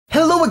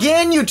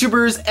again,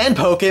 YouTubers and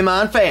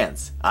Pokemon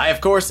fans. I,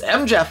 of course,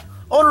 am Jeff,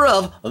 owner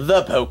of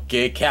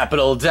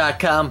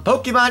thePokeCapital.com,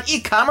 Pokemon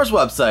e-commerce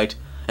website,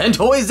 and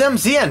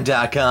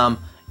ToysMCN.com,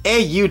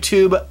 a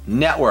YouTube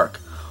network.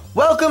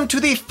 Welcome to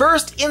the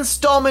first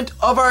installment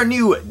of our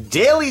new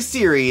daily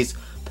series,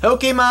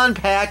 Pokemon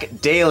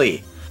Pack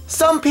Daily.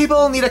 Some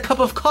people need a cup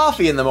of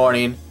coffee in the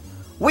morning.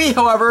 We,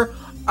 however,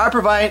 are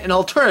providing an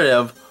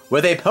alternative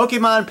with a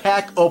Pokemon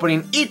pack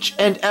opening each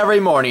and every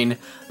morning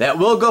that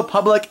will go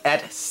public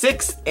at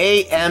 6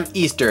 a.m.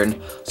 Eastern,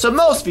 so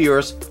most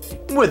viewers,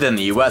 within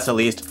the US at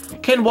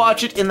least, can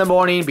watch it in the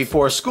morning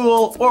before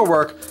school or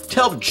work to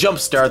help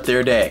jumpstart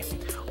their day.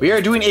 We are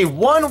doing a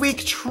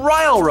 1-week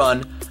trial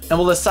run and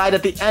will decide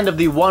at the end of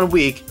the 1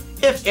 week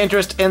if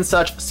interest in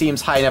such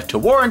seems high enough to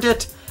warrant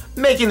it,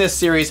 making this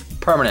series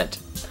permanent.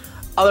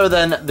 Other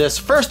than this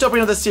first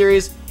opening of the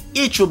series,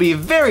 each will be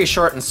very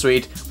short and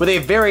sweet, with a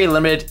very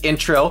limited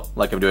intro,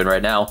 like I'm doing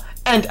right now,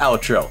 and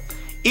outro.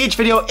 Each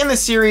video in the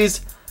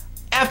series,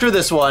 after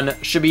this one,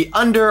 should be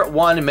under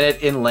 1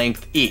 minute in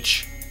length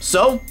each.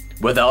 So,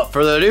 without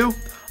further ado,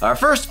 our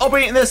first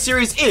opening in this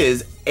series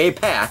is a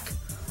pack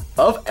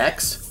of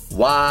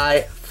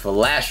XY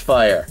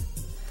Flashfire.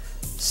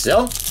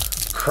 So,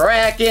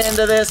 crack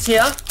into this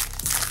here.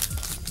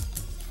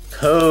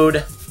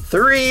 Code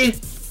 3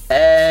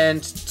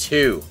 and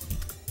 2.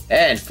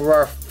 And for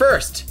our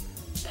first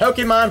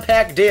Pokemon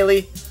Pack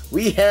Daily,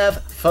 we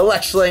have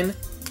Fletchling,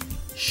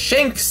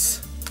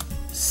 Shinx,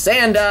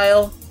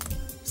 Sandile,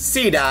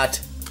 Seedot,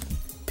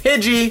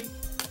 Pidgey,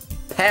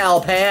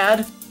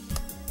 Palpad,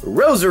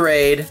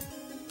 Roserade,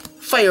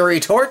 Fiery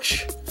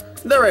Torch.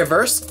 The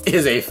reverse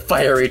is a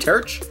Fiery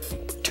Torch.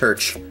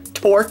 Torch.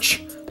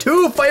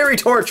 2 Fiery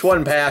Torch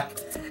 1 pack.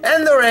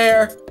 And the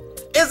rare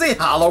is a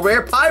Holo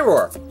Rare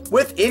Pyroar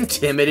with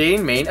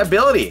intimidating main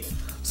ability.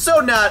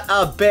 So not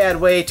a bad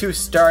way to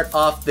start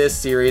off this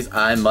series,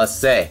 I must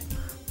say.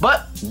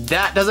 But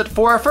that does it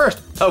for our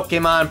first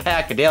Pokemon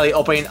Pack Daily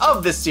opening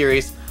of this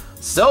series.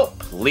 So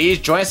please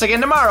join us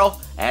again tomorrow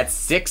at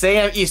 6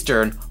 a.m.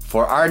 Eastern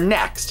for our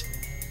next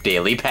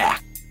daily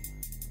pack.